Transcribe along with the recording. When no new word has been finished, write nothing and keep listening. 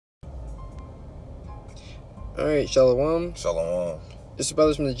Alright, Shalom. Shalom. This is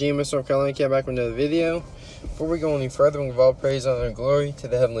brothers from the Gms North Carolina. Came back with another video. Before we go any further, we give all praise, honor, and glory to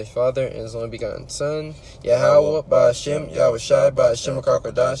the Heavenly Father and His only begotten Son, Yahweh, Ba'Hashem, Yahushai, Ba'Hashem,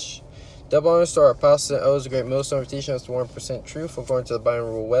 Kakadash. Double honors to our apostles and elders, the great millstone for teaching us the 1% truth, according to the Bible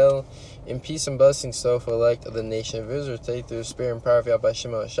rule well, and peace and blessings so for elect of the nation of Israel, today through the spirit and power of Yahweh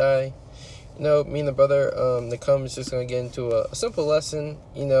Ba'Hashem, Yahushai. Me and the brother, Nakam is just going to get into a simple lesson,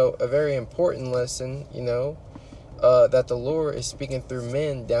 a very important lesson, that the Lord is speaking through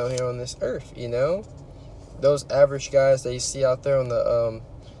men down here on this earth, Those average guys that you see out there on the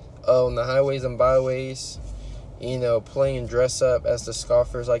highways and byways, playing dress up, as the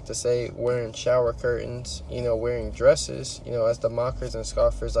scoffers like to say, wearing shower curtains, wearing dresses, as the mockers and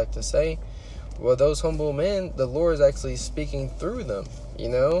scoffers like to say. Well, those humble men, the Lord is actually speaking through them,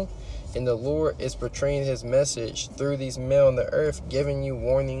 And the Lord is portraying His message through these men on the earth, giving you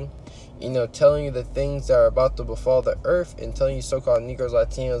warning, telling you the things that are about to befall the earth, and telling you so-called Negroes,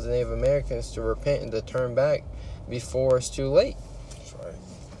 Latinos, and Native Americans to repent and to turn back before it's too late. That's right.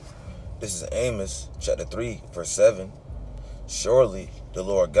 This is Amos, chapter 3, verse 7. Surely the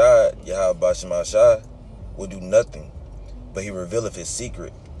Lord God, Yahweh Ba'Hashem Yahushai, will do nothing, but He revealeth His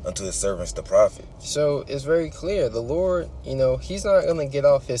secret unto His servants the prophet. So it's very clear. The Lord, He's not going to get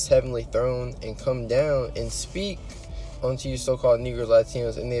off His heavenly throne and come down and speak unto you so-called Negroes,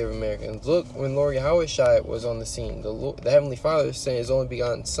 Latinos, and Native Americans. Look, when Lord Yahushai was on the scene, the Heavenly Father sent His only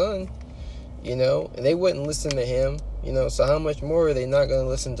begotten Son, and they wouldn't listen to Him, so how much more are they not going to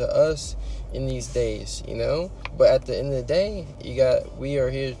listen to us in these days, But at the end of the day, we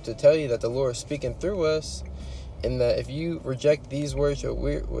are here to tell you that the Lord is speaking through us, and that if you reject these words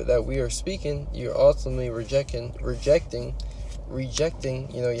that we are speaking, you're ultimately rejecting,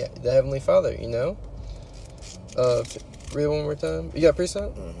 the Heavenly Father, Read it one more time. You got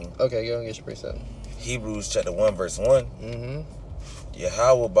precept? Mm-hmm. Okay, go and get your precept. Hebrews chapter 1, verse 1. Mm-hmm.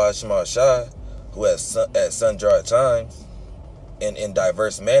 Yahweh Ba'Hashem Yahushai, who at sundry times and in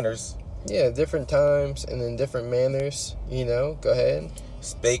diverse manners. Yeah, different times and in different manners, Go ahead.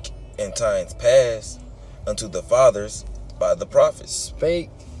 Spake in times past unto the fathers by the prophets.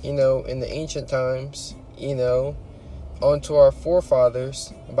 Spake, in the ancient times, unto our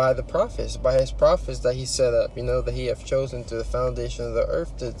forefathers by the prophets, by His prophets that He set up, that He hath chosen to the foundation of the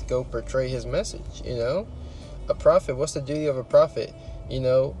earth to go portray His message, A prophet, what's the duty of a prophet?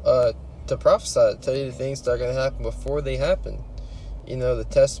 To prophesy, to tell you the things that are going to happen before they happen. The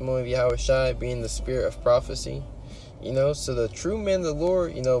testimony of Yahushai being the spirit of prophecy. So the true men of the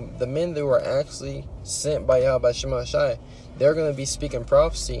Lord, the men that were actually sent by Yahweh Shai, they're going to be speaking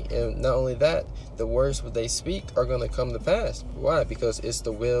prophecy, and not only that, the words what they speak are going to come to pass. Why? Because it's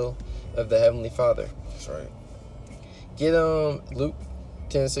the will of the Heavenly Father. That's right. Get Luke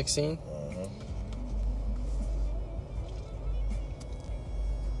 10:16.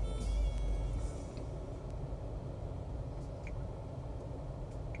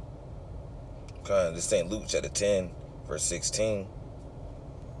 This St. Luke chapter 10, verse 16.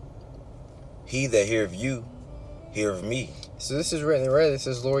 He that heareth you, heareth me. So this is written in red. This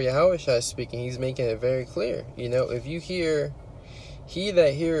is Lord Yahushua speaking. He's making it very clear. If you hear, he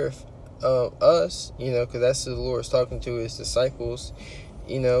that heareth us, because that's who the Lord is talking to His disciples.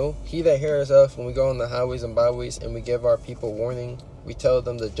 He that heareth us when we go on the highways and byways and we give our people warning, we tell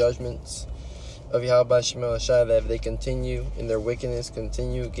them the judgments of Yahweh Shema Shai, that if they continue in their wickedness,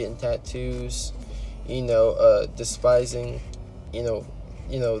 continue getting tattoos, despising,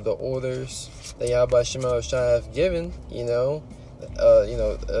 the orders that Yahweh Shema Shai have given, no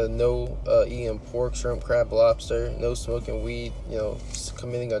eating pork, shrimp, crab, lobster, no smoking weed,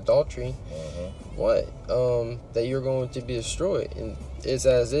 committing adultery, that you're going to be destroyed. And it's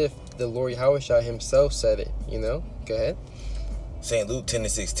as if the Lord Yahushua Himself said it, Go ahead. St. Luke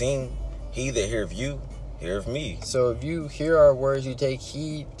 10:16. He that heareth you, heareth me. So if you hear our words, you take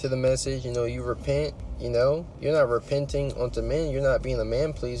heed to the message, you repent, you're not repenting unto men, you're not being a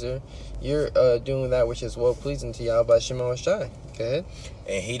man pleaser, you're doing that which is well pleasing to Yahweh Shema Shai. Go ahead.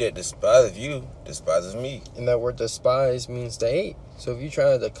 And he that despiseth you, despises me. And that word despise means to hate. So if you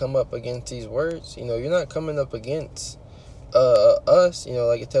try to come up against these words, you're not coming up against us,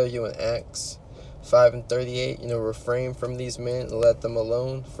 like it tells you in Acts 5:38, refrain from these men and let them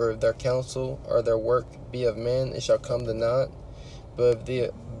alone, for if their counsel or their work be of men, it shall come to naught. But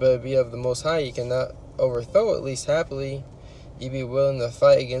if be of the Most High, you cannot overthrow, at least happily, you be willing to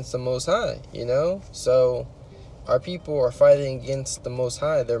fight against the Most High, So our people are fighting against the Most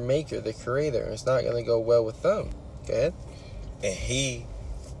High, their Maker, the Creator, and it's not going to go well with them. Go ahead. And he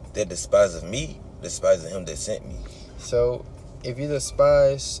that despiseth me, despiseth Him that sent me. So if you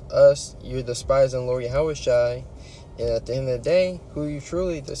despise us, you're despising Lord Yahweh Shai. And at the end of the day, who are you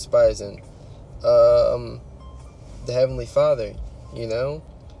truly despising? The Heavenly Father, you know?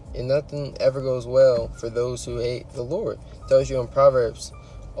 And nothing ever goes well for those who hate the Lord. It tells you in Proverbs,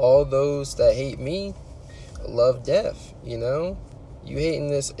 all those that hate me love death, you know? You hating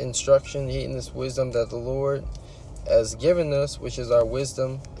this instruction, you hating this wisdom that the Lord has given us, which is our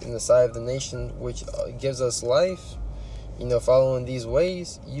wisdom in the sight of the nation, which gives us life, you know, following these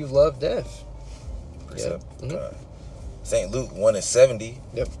ways, you love death. Precept. St. Luke 1:70.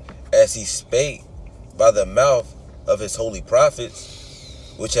 Yep. As he spake by the mouth of his holy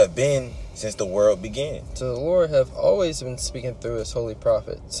prophets, which have been since the world began. So the Lord have always been speaking through his holy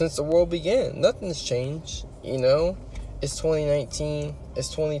prophet since the world began. Nothing's changed, you know. It's 2019, it's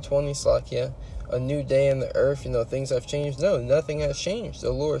 2020, Slakia. A new day in the earth, you know, things have changed. No, nothing has changed.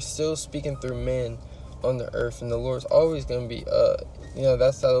 The Lord is still speaking through men on the earth, and the Lord's always going to be, you know,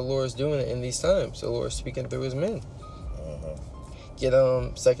 that's how the Lord is doing it in these times. The Lord is speaking through his men. Get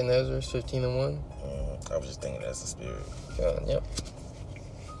 2nd Ezra 15:1. I was just thinking that's the spirit. Yep.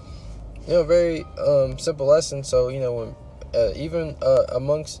 You know, very simple lesson. So, you know, when even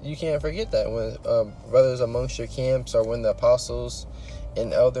amongst, you can't forget that when brothers amongst your camps, or when the apostles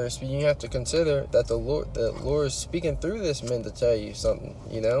and elders, you have to consider that the Lord is speaking through this men to tell you something,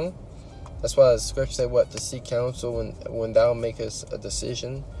 you know. That's why the scripture say, what, to seek counsel when thou makest a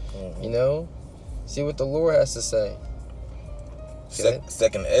decision, you know. See what the Lord has to say.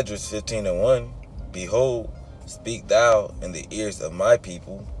 2nd Esdras 15:1. Behold, speak thou in the ears of my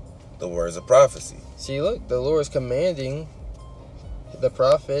people the words of prophecy. See, look, the Lord is commanding the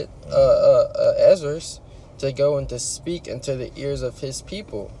prophet Ezra to go and to speak into the ears of his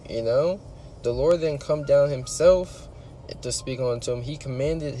people, you know. The Lord then come down himself to speak unto him. He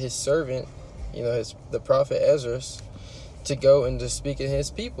commanded his servant, you know, the prophet Ezra, to go and to speak in his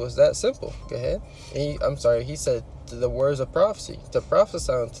people. It's that simple. Go ahead. And he said the words of prophecy, to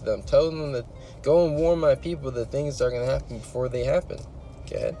prophesy unto them, tell them to go and warn my people the things that are going to happen before they happen.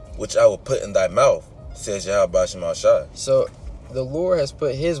 Go ahead. Which I will put in thy mouth, says Yahweh Shema Shai. So the Lord has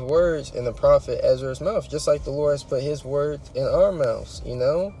put his words in the prophet Ezra's mouth, just like the Lord has put his words in our mouths, you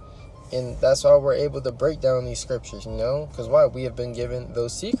know. And that's why we're able to break down these scriptures, you know. Because why? We have been given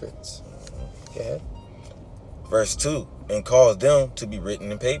those secrets. Go ahead. Verse 2. And cause them to be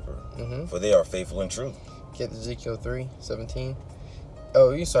written in paper, for they are faithful and true. Get Ezekiel 3:17.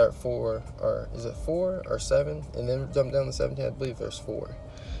 Oh, you start 4, or is it 4 or 7? And then jump down to 17, I believe there's 4.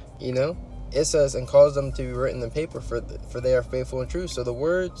 You know? It says, and cause them to be written in paper, for they are faithful and true. So the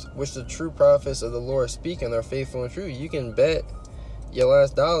words which the true prophets of the Lord are speaking are faithful and true. You can bet your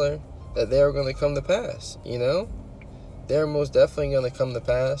last dollar that they are going to come to pass, you know? They're most definitely going to come to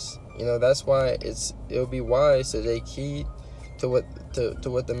pass. You know, that's why it'll be wise to take heed to what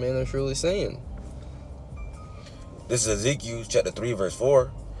the men are truly saying. This is Ezekiel chapter 3, verse 4.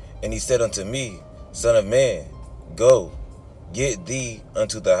 And he said unto me, Son of man, go, get thee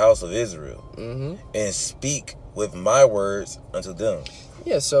unto the house of Israel, and speak with my words unto them.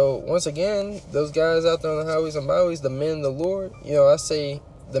 Yeah, so once again, those guys out there on the highways and byways, the men of the Lord, you know, I say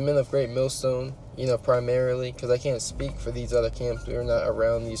the men of Great Millstone, you know, primarily, because I can't speak for these other camps. We're not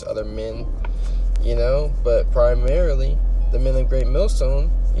around these other men, you know, but primarily the men of Great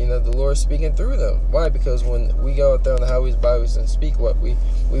Millstone, you know, the Lord is speaking through them. Why? Because when we go out there on the highways, byways, and speak, what we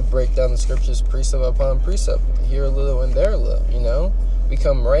break down the scriptures precept upon precept, here a little and there a little, you know. We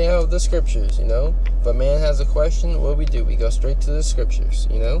come right out of the scriptures, you know. If a man has a question, what do? We go straight to the scriptures,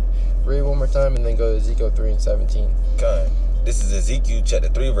 you know. Read one more time and then go to Ezekiel 3:17. Okay. This is Ezekiel chapter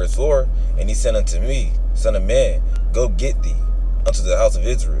 3, verse 4. And he said unto me, Son of man, go get thee unto the house of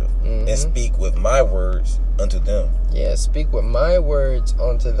Israel, and speak with my words unto them. Yeah, speak with my words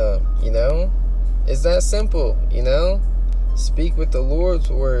unto them, you know. It's that simple, you know. Speak with the Lord's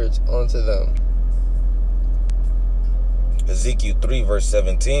words unto them. Ezekiel 3, verse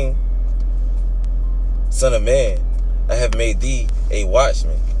 17. Son of man, I have made thee a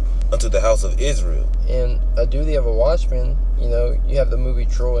watchman unto the house of Israel. And a duty of a watchman, you know, you have the movie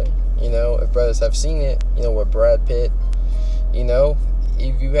Troy, you know, if brothers have seen it, you know, with Brad Pitt, you know,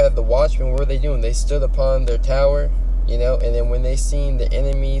 if you have the watchmen, what were they doing? They stood upon their tower, you know, and then when they seen the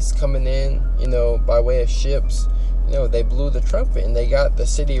enemies coming in, you know, by way of ships, you know, they blew the trumpet and they got the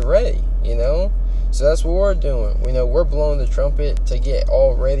city ready, you know. So that's what we're doing. You know, we're blowing the trumpet to get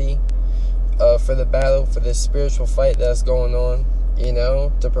all ready for the battle, for this spiritual fight that's going on, you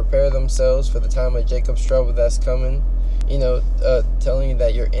know, to prepare themselves for the time of Jacob's trouble that's coming, you know, telling you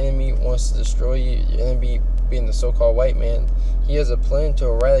that your enemy wants to destroy you, your enemy being the so-called white man, he has a plan to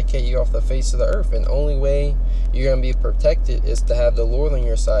eradicate you off the face of the earth. And the only way you're going to be protected is to have the Lord on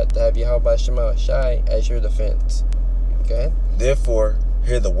your side, to have Yahweh Shema Shai as your defense. Okay? Therefore,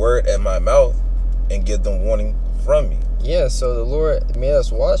 hear the word at my mouth and give them warning from me. Yeah, so the Lord made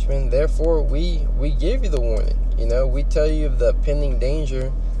us watchmen. Therefore, we give you the warning. You know, we tell you of the pending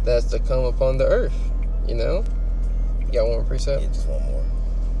danger that's to come upon the earth. You know? You got one more precept? Yeah, just one more.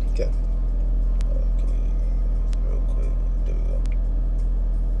 Okay. Real quick. There we go.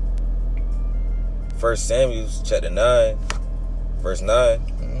 1 Samuel chapter 9, verse 9.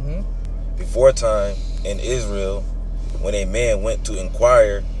 Mm-hmm. Before time in Israel, when a man went to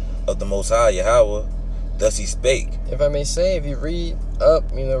inquire of the Most High Yahweh, thus he spake. If I may say, if you read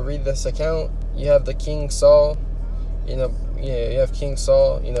up, read this account, you have the King Saul, you have King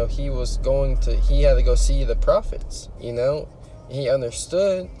Saul, he had to go see the prophets, he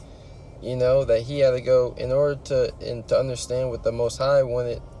understood, that he had to go in order to understand what the Most High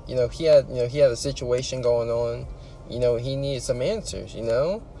wanted. He had a situation going on, he needed some answers,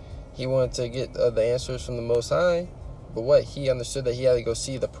 he wanted to get the answers from the Most High, but he understood that he had to go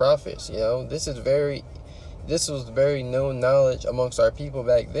see the prophets. This was very known knowledge amongst our people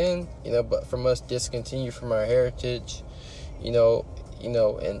back then, but from us discontinued from our heritage,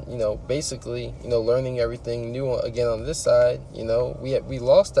 basically, learning everything new again on this side, we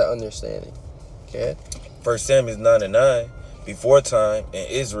lost that understanding. Okay. 1 Samuel 9 and 9. Before time in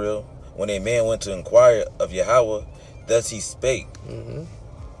Israel, when a man went to inquire of Yahweh, thus he spake. Mm-hmm.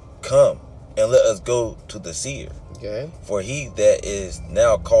 Come and let us go to the seer. Okay. For he that is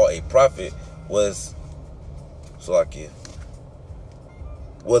now called a prophet was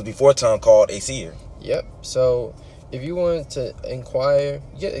before time called a seer. Yep. So if you wanted to inquire,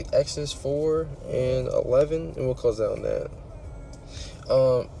 get Exodus 4 and 11, and we'll close out on that.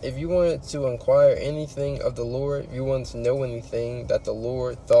 If you wanted to inquire anything of the Lord, if you wanted to know anything that the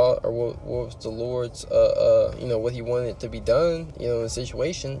Lord thought, or what was the Lord's, what he wanted to be done, in a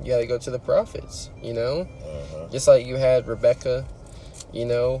situation, you had to go to the prophets, Just like you had Rebecca,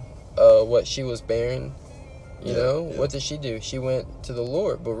 what she was barren, what did she do? She went to the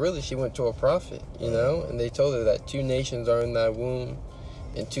Lord, but really she went to a prophet, and they told her that 2 nations are in thy womb,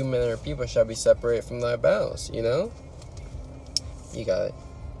 and 2 manner of people shall be separated from thy bowels, You got it.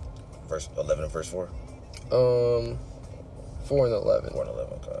 Verse 11 and verse 4? 4 and 11. 4 and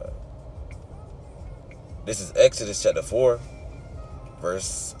 11, God. This is Exodus chapter 4,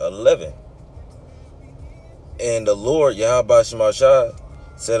 verse 11. And the Lord Yahweh Shema Shai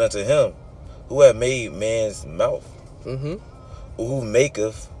said unto him, who hath made man's mouth? Mm-hmm. Who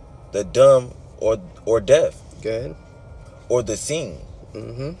maketh the dumb or deaf? Go ahead. Or the seeing?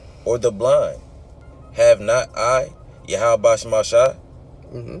 Mm-hmm. Or the blind? Have not I, Yahweh Shema Shai?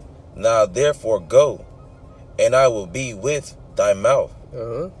 Mm-hmm. Now therefore go, and I will be with thy mouth,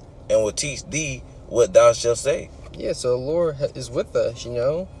 Uh-huh. and will teach thee what thou shalt say. Yeah, so the Lord is with us,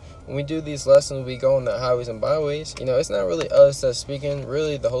 When we do these lessons, we go on the highways and byways. It's not really us that's speaking.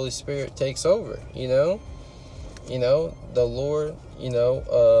 Really, the Holy Spirit takes over, the Lord,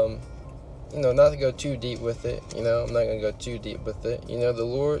 not to go too deep with it, I'm not going to go too deep with it. The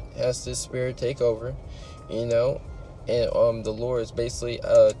Lord has this Spirit take over, and the Lord is basically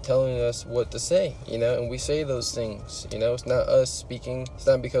telling us what to say, and we say those things, it's not us speaking. It's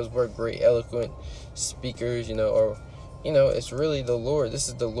not because we're great, eloquent speakers, or it's really the Lord. This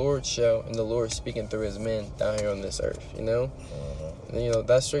is the Lord's show, and the Lord speaking through his men down here on this earth, Mm-hmm. And,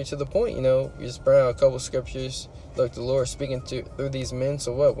 that's straight to the point, You just bring out a couple scriptures. Look, the Lord speaking through these men.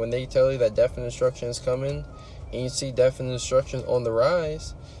 So what? When they tell you that definite instruction is coming, and you see definite instruction on the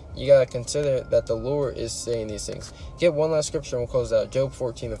rise, you got to consider that the Lord is saying these things. Get one last scripture and we'll close out. Job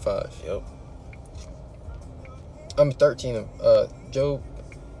 14 and 5. Yep. 13. Job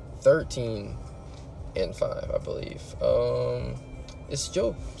 13 and 5, I believe. It's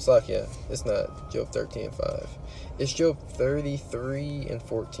Job. Slakia. It's not Job 13 and 5. It's Job 33 and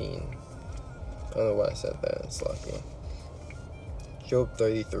 14. I don't know why I said that. Slakia. Job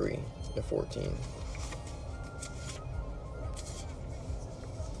 33 and 14.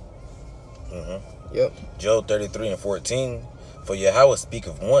 Mm-hmm. Yep. Job 33 and 14. For Yahweh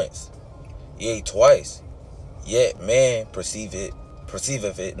speaketh once, yea twice, yet man perceiveth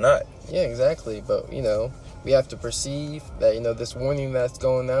it not. Yeah, exactly. But we have to perceive that this warning that's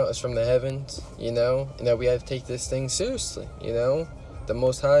going out is from the heavens, and that we have to take this thing seriously. The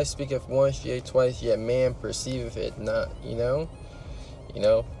Most High speaketh once, yea twice, yet man perceiveth it not.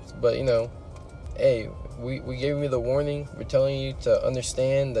 But hey, we gave you the warning. We're telling you to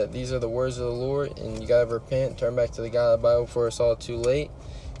understand that these are the words of the Lord, and you gotta repent, turn back to the God of the Bible before it's all too late.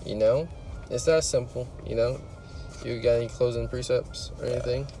 It's that simple, you know. You got any closing precepts or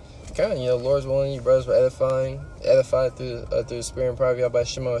anything? Kind of, you know, Lord's willing, your brothers were edified through the Spirit and power of Yahweh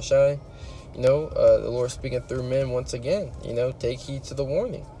Shema Shai. You know, the Lord speaking through men once again. You know, take heed to the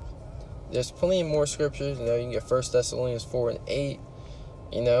warning. There's plenty more scriptures. You know, you can get 1 Thessalonians 4 and 8.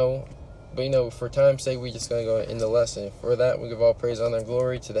 You know, but you know, for time's sake, we're just gonna go in the lesson. For that, we give all praise, honor, and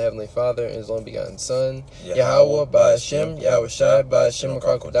glory to the Heavenly Father and His only begotten Son, Yahweh by Hashem, Yahweh Shai by Hashem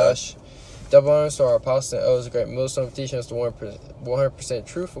Kodash. Double honors to our apostles and elders, great millstone for teaching us the 100%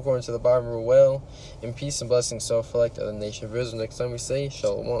 truth according to the Bible well, and peace and blessings so reflect of the nation of Israel. Next time we say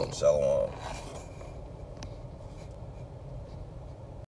Shalom. Shalom.